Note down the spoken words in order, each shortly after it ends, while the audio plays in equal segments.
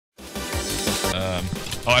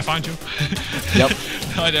Oh, I found you. Yep.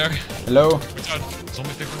 Hi there. Hello. Watch out.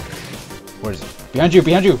 Zombie picker. Where is it? Behind you,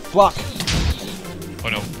 behind you. Block. Oh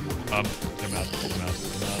no. You're mad. You're mad. You're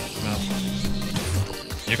mad.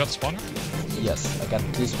 You got the spawner? Yes, I got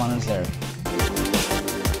the 2 spawners there.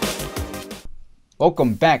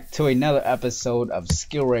 Welcome back to another episode of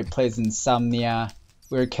SkillRay Plays Insomnia.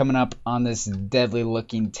 We're coming up on this deadly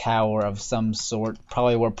looking tower of some sort,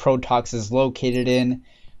 probably where Protox is located in.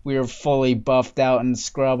 We are fully buffed out in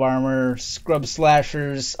scrub armor, scrub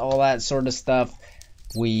slashers, all that sort of stuff.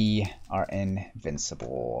 We are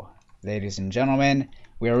invincible. Ladies and gentlemen,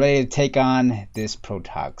 we are ready to take on this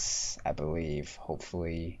Protox, I believe.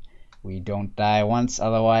 Hopefully we don't die once,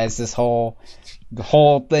 otherwise the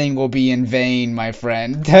whole thing will be in vain, my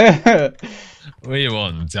friend. We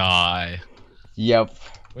won't die. Yep.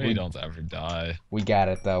 We don't ever die. We got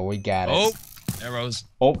it though. We got it. Oh, arrows.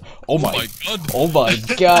 Oh my god. Oh my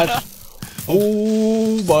gosh.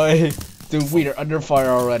 Oh my. Dude, we are under fire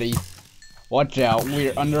already. Watch out. We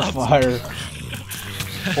are under fire.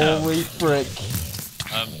 Holy frick.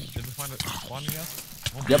 Did we find a spawn yet?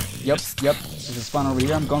 Oh, Yep. There's a spawn over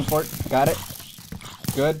here. I'm going for it. Got it.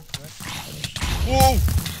 Good. Whoa!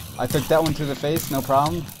 I took that one to the face. No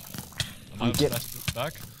problem. I'm getting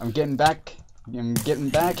back. I'm getting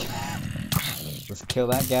back. Let's kill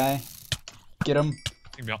that guy. Get him.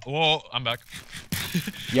 Whoa, I'm back.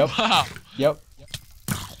 Yep. Wow. Yep.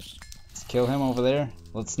 Let's kill him over there.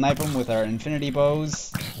 Let's snipe him with our infinity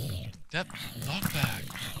bows. That knockback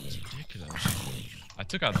is ridiculous. I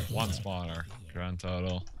took out 1 spawner, grand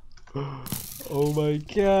total. Oh my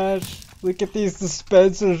gosh. Look at these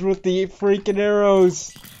dispensers with the freaking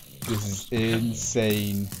arrows. This is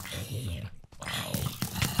insane. Wow.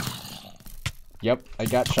 Yep, I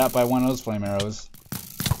got shot by one of those flame arrows.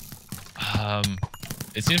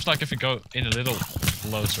 It seems like if you go in a little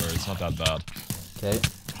closer, it's not that bad. Okay.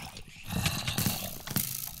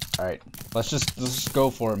 Alright, let's just go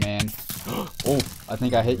for it, man. Oh, I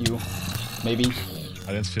think I hit you. Maybe.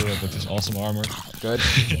 I didn't feel it with this awesome armor. Good.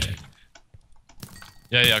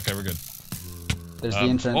 Yeah, okay, we're good. There's the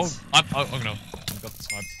entrance. Oh no. I got the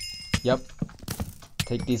snipe. Yep.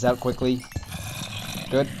 Take these out quickly.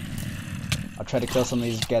 Good. I'll try to kill some of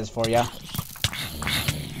these guys for ya.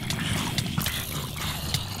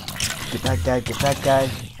 Get that guy, get that guy.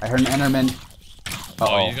 I heard an Enderman. Uh-oh.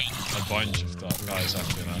 Oh, you got a bunch of guys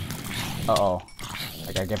actually, man. Uh-oh.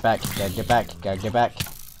 I gotta get back, gotta get back.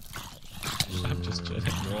 I'm just chilling,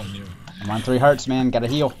 you're on you. I'm on 3 hearts, man. Gotta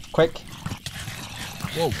heal. Quick.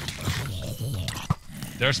 Whoa.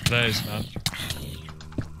 There's plays, man.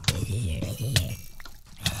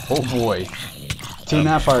 Oh boy.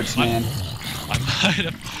 2.5 hearts, man. I might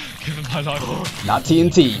have given my life. Not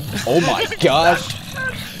TNT. Oh my gosh.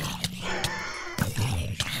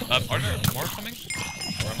 Are there more coming?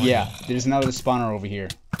 Yeah, there's another spawner over here.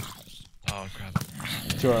 Oh crap.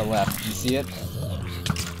 To our left. You see it?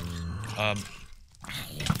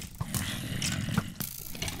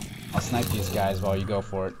 I'll snipe these guys while you go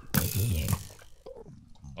for it.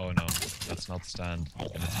 Oh no, that's not the stand. And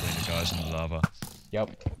it's putting the guys in the lava. Yep.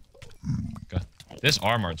 Okay. This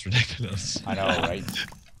armor is ridiculous. I know, right?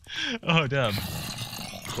 Oh damn.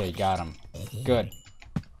 Okay, got him. Good.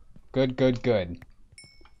 Good.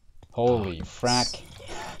 Holy frack.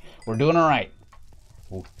 We're doing alright.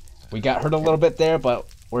 We got hurt a little bit there, but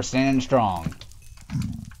we're standing strong.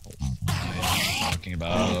 Talking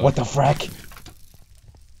about. What the frack?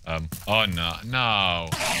 Oh no. No.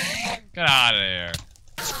 Get out of there.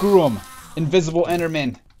 Screw him. Invisible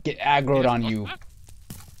Enderman. Get aggroed on you.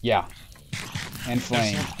 Yeah. And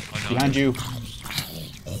flame. Oh, no. Behind you.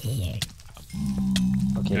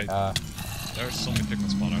 Okay, There's so many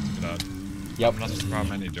pigment spawn, I took it out. Yep. I'm not sure how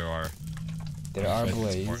many there are. There are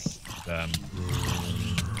blaze. Them.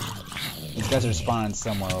 These guys are spawning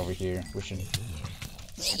somewhere over here. We should.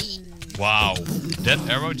 Wow. That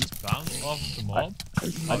arrow just bounced off the mob?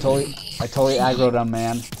 I totally aggroed them,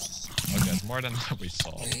 man. Okay, it's more than we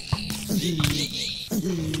saw.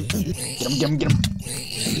 Get him.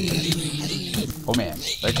 Oh man,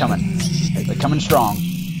 they're coming. They're coming strong.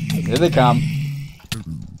 Here they come.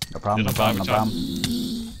 No problem. Here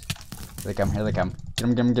they come.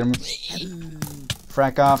 Get him.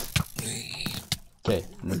 Frack off. Okay,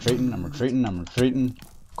 I'm retreating.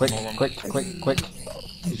 Quick.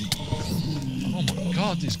 Oh my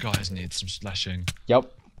god, these guys need some slashing.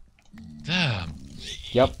 Yep. Damn.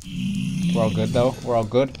 Yep. We're all good though. We're all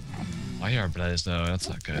good. I hear a blaze though, that's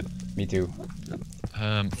not good. Me too.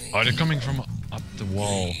 Oh, they're coming from up the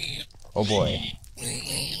wall. Oh boy.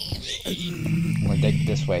 I'm gonna dig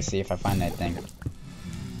this way, see if I find that thing.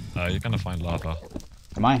 You're gonna find lava.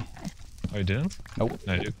 Am I? Oh, you didn't? Nope.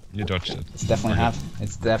 No, you dodged it. It's definitely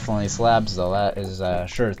It's definitely slabs, though. That is a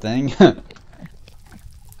sure thing.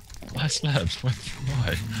 Why slabs?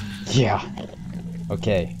 Why? Yeah.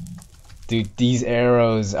 Okay. Dude, these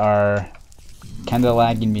arrows are kind of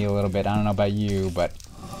lagging me a little bit. I don't know about you, but...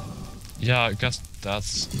 Yeah, I guess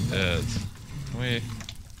that's it. Can we...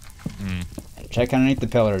 Check underneath the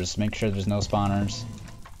pillars. Make sure there's no spawners.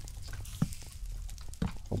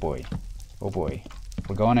 Oh boy. Oh boy.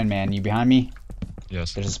 We're going in, man. You behind me?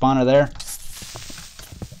 Yes. There's a spawner there.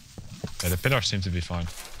 Yeah, the pillars seem to be fine.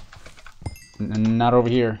 Not over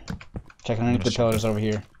here. Check underneath the pillars over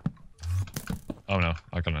here. Oh no,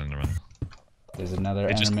 I got an Enderman. There's another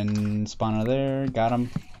Enderman spawner there. Got him.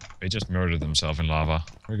 They just murdered themselves in lava.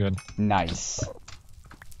 We're good. Nice.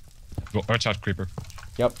 Go, watch out, creeper.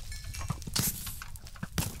 Yep.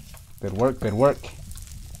 Good work, good work.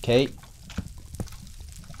 Okay.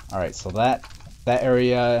 Alright, so that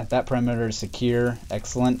area, that perimeter is secure.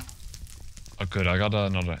 Excellent. Oh good, I got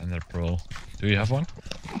another ender pearl. Do you have one?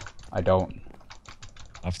 I don't.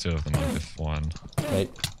 I have 2 of them, I have 1. Okay.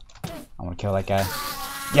 I'm gonna kill that guy.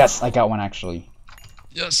 Yes, I got one actually.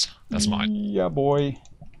 Yes, that's mine. Yeah, boy.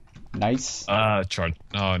 Nice. Charge.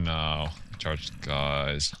 Oh no. Charged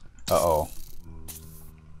guys. Uh-oh.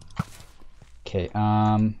 Okay,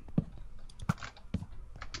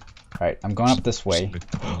 Alright, I'm going up this way.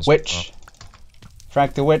 Witch!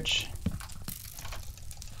 Frack the witch.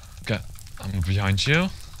 Okay, I'm behind you.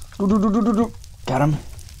 Got him.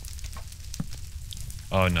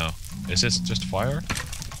 Oh no. Is this just fire?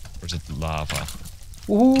 Or is it lava?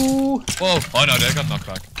 Ooh. Whoa! Oh no, they got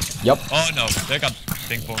knockback. Yep. Oh no, they got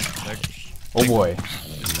ping pong. Oh boy.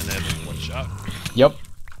 Watch out. Yep.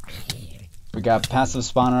 We got passive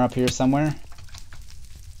spawner up here somewhere.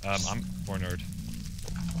 I'm cornered.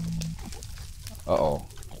 Uh-oh.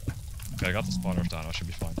 Okay, I got the spawners down, I should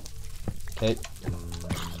be fine. Okay.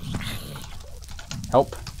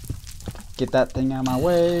 Help. Get that thing out of my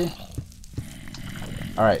way.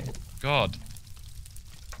 Alright. God.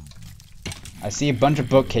 I see a bunch of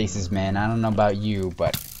bookcases, man. I don't know about you,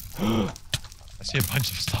 but... I see a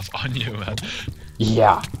bunch of stuff on you, man.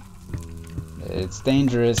 Yeah. It's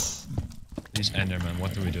dangerous. These Endermen,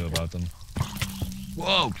 what do we do about them?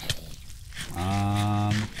 Whoa!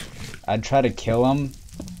 I'd try to kill them,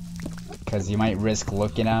 because you might risk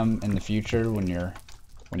looking at them in the future when you're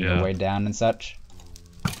way down and such.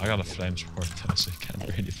 I got a flame support though, so you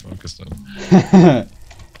can't really focus them.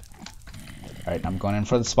 Alright, I'm going in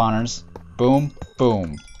for the spawners. Boom,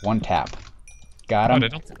 boom. One tap. Got him.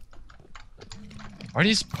 Are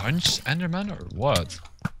these bunch Endermen or what?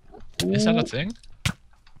 Is that a thing?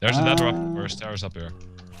 There's a ladder up, or stairs up here.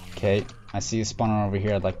 Okay, I see a spawner over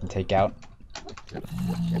here I'd like to take out.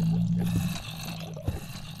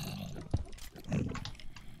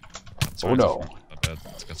 Oh no.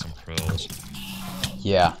 Let's get some pearls.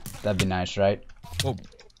 Yeah, that'd be nice, right? Oh.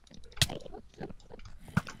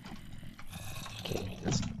 Okay,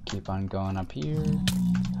 let's keep on going up here.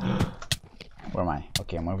 Where am I?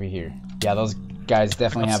 Okay, I'm over here. Yeah, those guys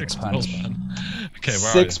definitely have punch. Okay,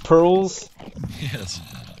 where 6 pearls? Yes.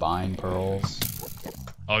 Fine pearls.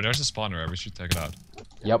 Oh, there's a spawner. We should take it out.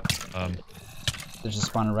 Yep. There's a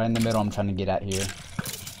spawner right in the middle I'm trying to get at here.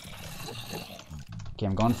 Okay,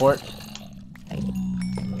 I'm going for it.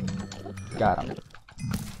 Got him.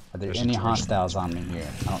 Are there any hostiles on me here?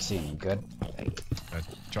 I don't see any. Good.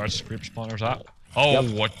 Charge creep spawners out. Oh,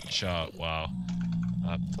 Yep. watch out. Wow.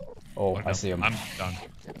 Oh, I see him. I'm done.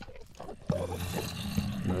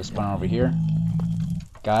 Another spawner over here.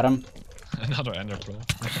 Got him. Another ender pearl.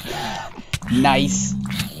 Nice.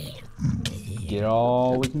 Get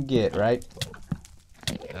all we can get, right?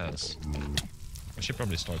 Yes. We should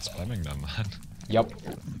probably start spamming them, man. Yep.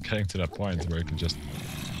 Getting to that point where you can just...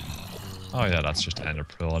 Oh yeah, that's just ender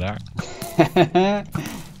pearl there.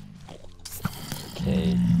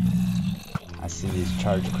 Okay. I see these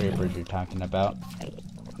charge creepers you're talking about.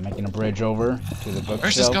 I'm making a bridge over to the bookshelves.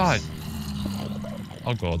 Where's this guy?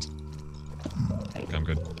 Oh god. Okay, I'm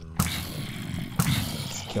good.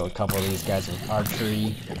 Let's kill a couple of these guys with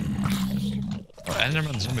archery. Are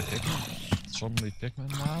Enderman zombie pigmen? Zombie pigmen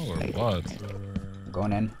now, or what? I'm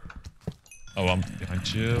going in. Oh, I'm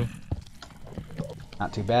behind you.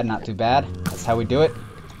 Not too bad, not too bad. That's how we do it.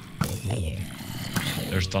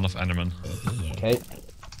 There's a ton of Enderman. Okay.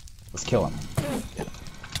 Let's kill him.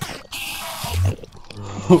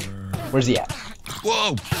 Where's he at?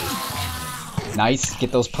 Whoa! Nice.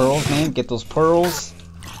 Get those pearls, man. Get those pearls.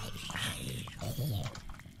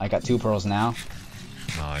 I got 2 pearls now.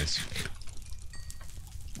 Nice.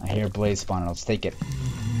 I hear blaze spawner. Let's take it.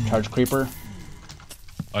 Charge creeper.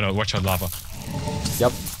 Oh no, watch out, lava.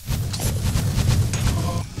 Yep.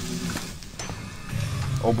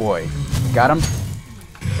 Oh boy. Got him?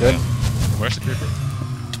 Good. Yeah. Where's the creeper?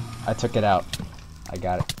 I took it out. I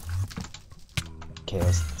got it. Okay,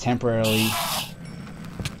 let's temporarily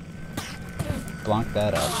block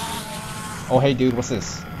that up. Oh hey dude, what's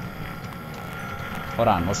this? Hold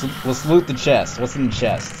on, let's loot the chest. What's in the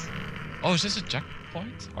chest? Oh, is this a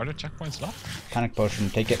checkpoint? Are there checkpoints left? Panic potion,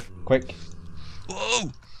 take it, quick. Whoa!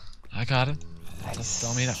 I got it. Nice.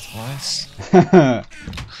 Tell me that twice.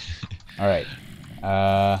 Alright.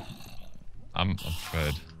 I'm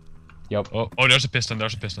afraid. Yep. Oh, there's a piston,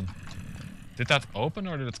 there's a piston. Did that open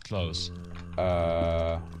or did it close?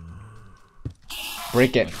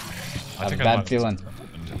 Break it. I have think a I bad might- feeling.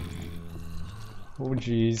 Oh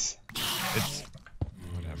jeez. It's...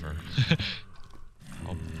 whatever.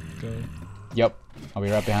 I'll go. Yep. I'll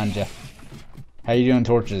be right behind you. How you doing,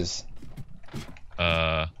 torches?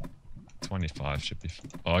 25 should be...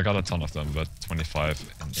 Oh, I got a ton of them, but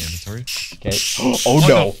 25 in inventory. Okay. Oh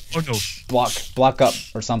no. Oh no! Block up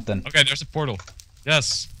or something. Okay, there's a portal.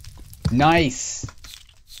 Yes! Nice.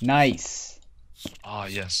 Nice. Ah,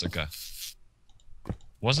 yes, okay.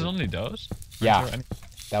 Was it only those? Yeah. Is there any-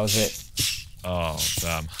 That was it. Oh,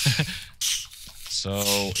 damn. So,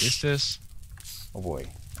 is this... Oh boy.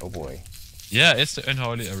 Oh boy. Yeah, it's the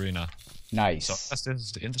Unholy Arena. Nice. So, as this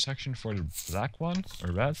is the intersection for the black one,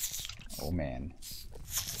 or red. Oh man.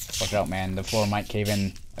 Watch out, man. The floor might cave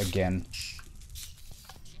in again.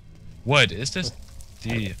 Wait, is this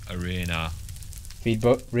the arena? Read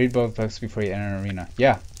both books before you enter an arena.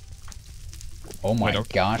 Yeah. Oh my Wait, are we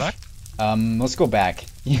gosh. back? Let's go back.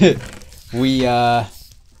 We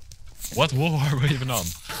What wall are we even on?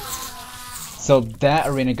 so that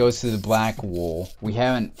arena goes to the black wall. We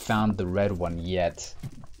haven't found the red one yet.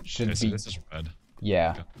 Should Okay, so be this is red.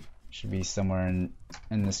 yeah. okay. Should be somewhere in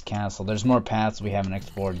this castle. There's more paths we haven't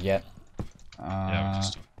explored yet. Yeah, we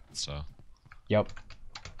just so. Yep.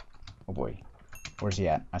 Oh boy. Where's he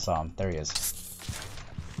at? I saw him. There he is.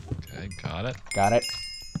 Okay, got it. Got it.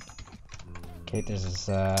 Okay, there's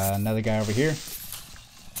another guy over here.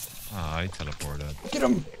 Ah, I teleported. Get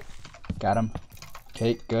him! Got him.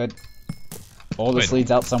 Okay, good. Oh, this Wait.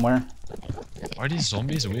 leads out somewhere. Are these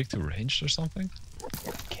zombies weak to ranged or something?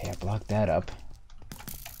 Okay, I blocked that up.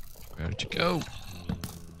 Where'd you go?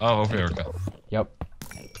 Oh, over here, okay. Yep.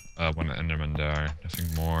 One enderman there.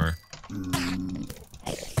 Nothing more.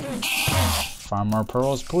 Farm more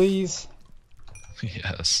pearls, please.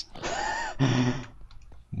 Yes.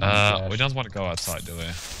 My We gosh. don't want to go outside, do we?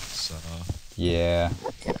 So, Yeah.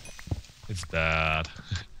 it's bad.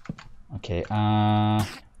 Okay, Why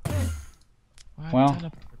Well.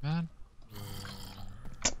 teleport, man?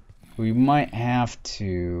 we might have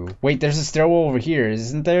to... Wait, there's a stairwell over here,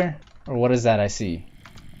 isn't there? Or what is that I see?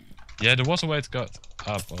 Yeah, there was a way to go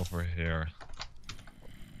up over here.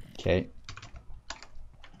 Okay.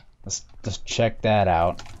 Let's just check that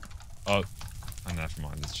out. Oh, never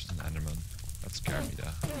mind. It's just an enderman. That scared me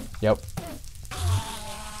there. Yep.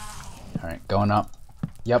 Alright, going up.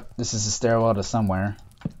 Yep, this is a stairwell to somewhere.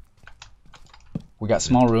 We got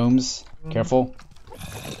small rooms. Careful.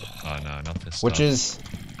 Oh no, not this. Witches.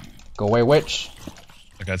 Go away, witch.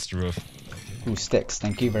 Against the roof. Ooh, sticks.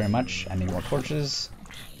 Thank you very much. I need more torches.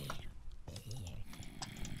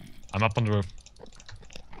 I'm up on the roof.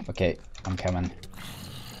 Okay, I'm coming.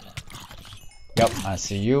 Yep, I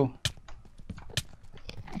see you.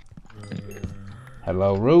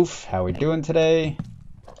 Hello, roof. How we doing today?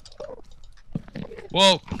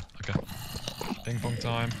 Whoa! Okay. Ping pong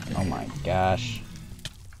time. Oh my gosh.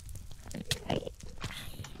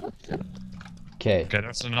 Okay, Okay,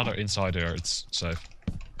 there's another inside there. It's safe.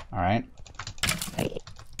 alright.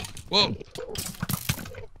 Whoa!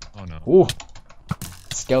 Oh no. Ooh.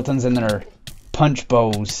 Skeletons in their punch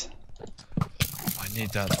bows. I need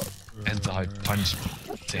that anti-punch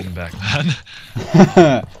thing back,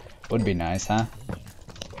 man. Would be nice, huh?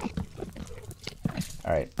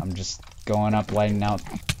 Alright, I'm just going up, lighting out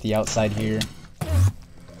the outside here.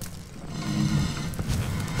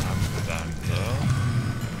 I'm down low.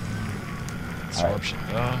 Absorption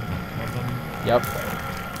low. No problem. Yep.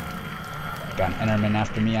 Got an enderman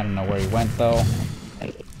after me. I don't know where he went though.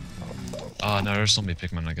 Oh no, there's zombie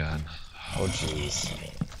pigmen again. Oh jeez.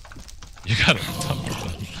 You got a ton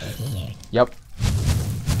of them. Yep. Oh,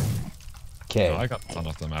 Okay. I got a ton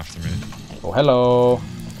of them after me. Oh hello.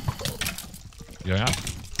 You going up?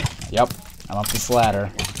 Yep. I'm up this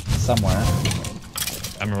ladder. Somewhere.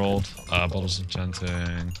 Emerald, bottles of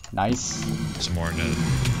enchanting, Nice. some more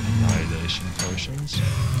annihilation potions.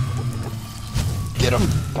 Get him.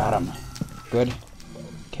 Got him. Good.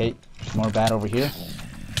 Okay. There's more bad over here.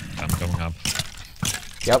 I'm going up.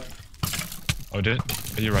 Yep. Oh,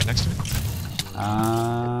 are you right next to me?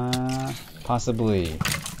 Possibly.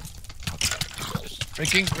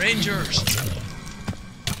 Freaking rangers!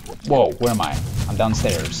 Whoa, where am I? I'm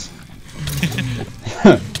downstairs.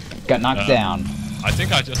 Got knocked down. I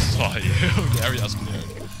think I just saw you. The area's cleared.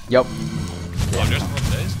 Yep. Oh, there's more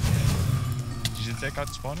days? Did you take out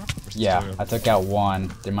the spawner? Yeah, I took out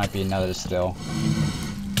one. There might be another still.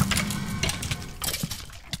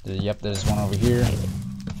 Yep, there's one over here.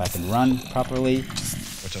 If I can run properly.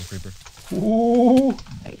 Watch out, creeper. Ooh.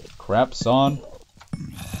 Crap, son.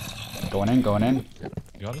 Going in, going in.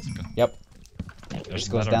 You got it? Okay. Yep. There's This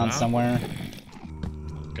goes down somewhere.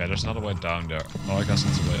 Okay, there's another way down there. Oh, I guess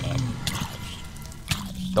it's a way up.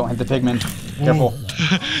 Don't hit the pigman. Careful.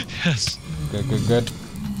 Yes. Good, good, good.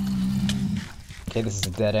 Okay, this is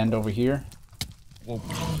a dead end over here. Whoa.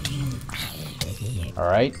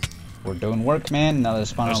 Alright. We're doing work, man. Another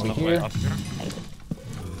spawn There's over another way here. up here.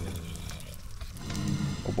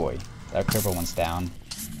 Oh boy. That cripple one's down.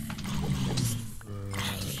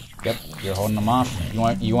 Yep, you're holding them off.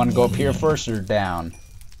 You want to go up here first or down?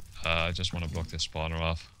 I just want to block this spawner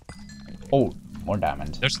off. Oh, more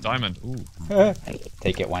diamond. There's a diamond. Ooh.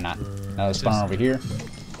 Take it, why not? Another spawner over here.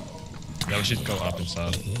 Yeah, we should go up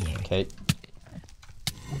inside. Okay.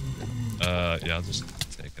 Yeah, I'll just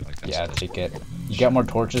take it, I guess. Yeah, take it. You got more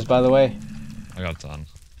torches, by the way? I got a ton.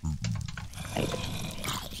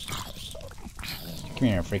 Come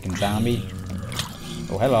here, freaking zombie.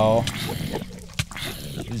 Oh, hello.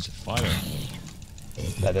 He's a fire.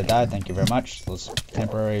 That did die, thank you very much. Let's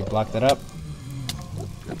temporarily block that up.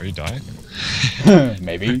 Are you dying?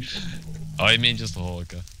 Maybe. Oh, I mean just the hole,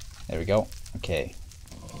 okay. There we go. Okay.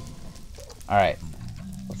 Alright.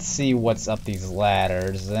 Let's see what's up these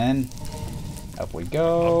ladders then. Up we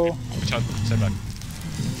go. Watch out, stay back.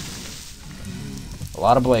 A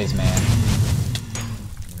lot of blaze, man.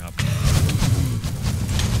 Coming up.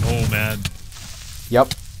 Oh, man.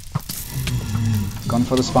 Yep. Going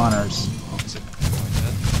for the spawners. Is it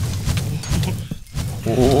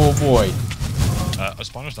Oh boy. a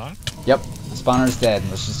spawner's down? Yep. The spawner's dead.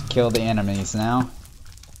 Let's just kill the enemies now.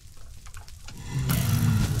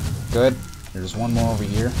 Good. There's one more over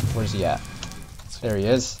here. Where's he at? There he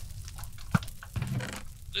is.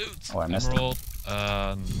 Loot. Oh, I missed Emerald.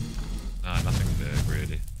 Nah, nothing big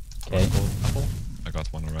really. Okay. Gold apple. I got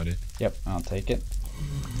one already. Yep, I'll take it.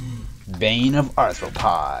 Vein of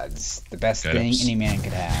arthropods. The best Okay, thing any man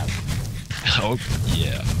could have. Oh,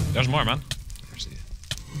 yeah. There's more, man. Where's he?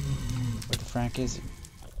 Where the frack is he?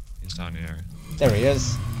 He's down here. There he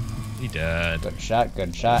is. He dead. Good shot,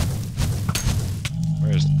 good shot.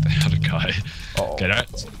 Where's the other guy? Uh-oh. Okay,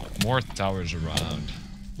 there's more towers around.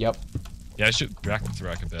 Yep. Yeah, I should back the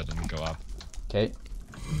rack a bit and go up. Okay.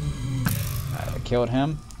 I killed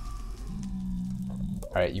him.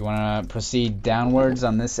 Alright, you want to proceed downwards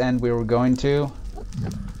on this end we were going to?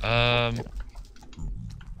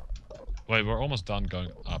 Wait, we're almost done going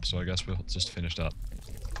up, so I guess we'll just finish that.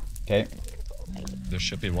 Okay. There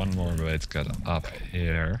should be one more way to get up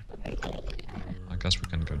here. I guess we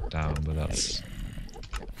can go down, but that's...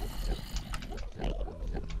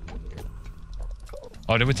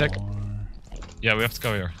 Oh, did we take... Yeah, we have to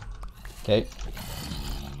go here. Okay.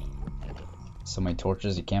 So many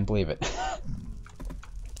torches, you can't believe it.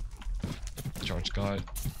 Charge guide.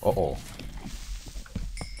 Uh-oh.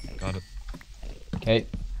 Got it. Okay.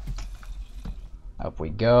 Up we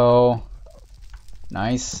go.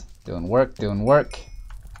 Nice. Doing work, doing work.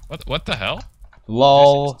 What the hell?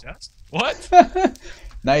 LOL. What?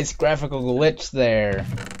 Nice graphical glitch there.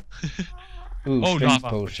 Ooh, Oh, strength lava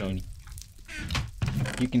potion.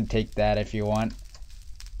 You can take that if you want.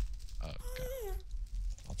 Okay.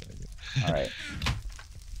 I'll take it. Alright.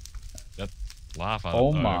 That lava. Oh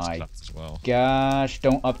it's my collapsed as well. gosh,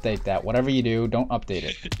 don't update that. Whatever you do, don't update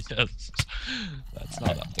it. Yes. That's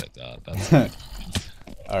not update that. That's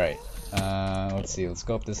Alright. Let's see. Let's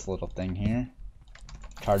go up this little thing here.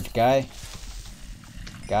 Charge guy.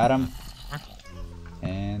 Got him.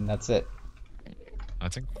 And that's it. I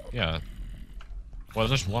think, yeah. Well,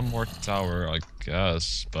 there's one more tower, I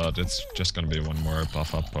guess, but it's just gonna be one more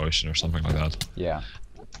buff up potion or something like that. Yeah.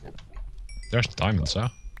 There's diamonds, huh?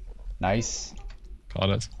 Nice. Got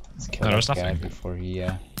it. Let's kill No, there's that guy nothing. before he,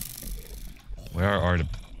 Where are the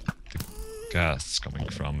ghasts coming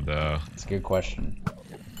from, though? That's a good question.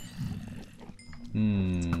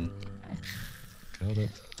 Killed it.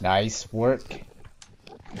 Nice work.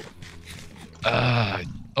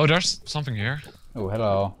 Oh, there's something here. Oh,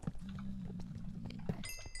 hello.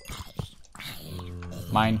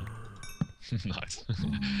 Mine. Nice.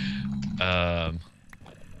 Oh.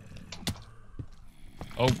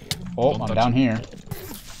 Oh, don't I'm touch down it. here.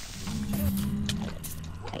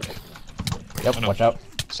 Yep, Oh, no. watch out.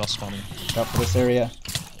 Stop spawning. Watch out for this area.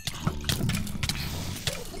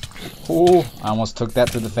 Ooh, I almost took that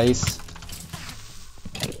to the face.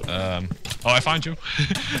 Oh, I found you.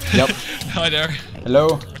 Yep. Hi there. Hello?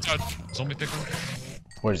 Watch out. Zombie picker.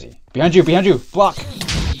 Where is he? Behind you, behind you! Block!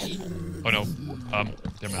 Oh no.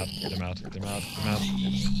 They're mad. They're mad. They're mad. They're mad.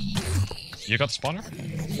 You got the spawner?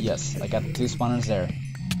 Yes, I got 2 spawners there.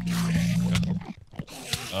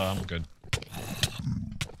 Good.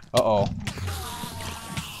 Uh-oh.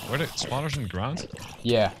 Were the spawners in the ground?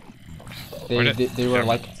 Yeah. Were They were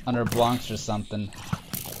like under blocks or something.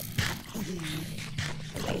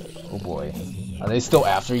 Oh boy. Are they still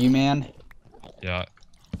after you, man? Yeah.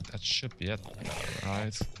 That should be it.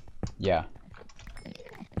 Right. Yeah.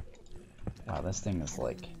 Wow, this thing is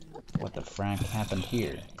like... What the frank happened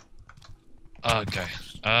here? Okay.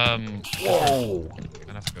 Whoa! I'm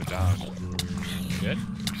gonna have to go down. Good?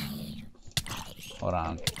 Hold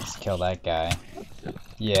on. Let's kill that guy.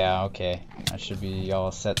 Yeah, okay. I should be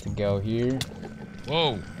all set to go here.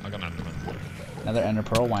 Whoa! I got an enderman. Another ender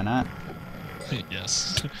pearl, why not?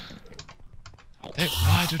 Yes.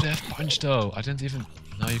 Why do they have punch though? I didn't even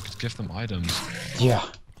know you could give them items. Yeah.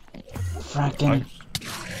 Fracking.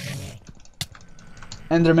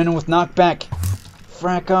 Enderman with knockback.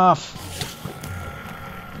 Frack off.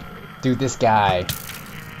 Dude, this guy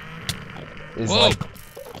is Whoa. like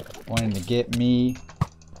wanting to get me.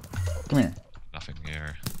 Come here. Nothing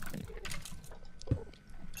here.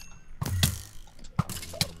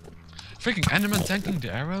 Freaking enderman tanking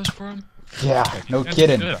the arrows for him? Yeah, Okay, no you can't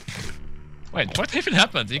kidding. do that. Wait, what even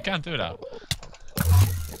happened? You can't do that.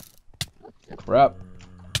 Crap.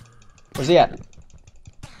 Where's he at?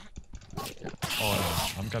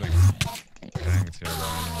 Oh no, I'm getting tanked here by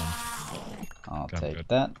anyone. I'll Okay, take good.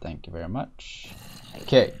 that. Thank you very much.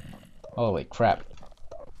 Okay. Holy crap.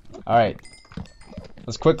 Alright.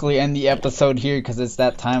 Let's quickly end the episode here because it's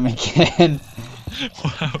that time again.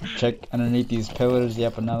 Wow. Check underneath these pillars.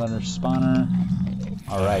 Yep, another spawner.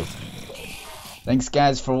 Alright. Thanks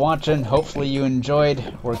guys for watching. Hopefully you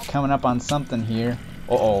enjoyed. We're coming up on something here.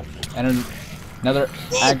 Uh-oh. Another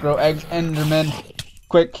aggro enderman.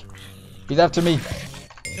 Quick. He's after me.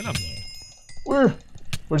 Get him.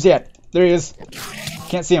 Where's he at? There he is.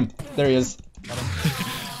 Can't see him. There he is. Got him.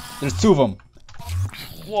 There's 2 of them.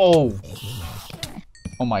 Whoa.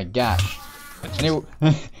 Oh my gosh.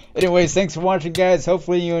 Anyways, thanks for watching guys.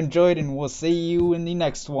 Hopefully you enjoyed and we'll see you in the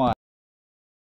next one.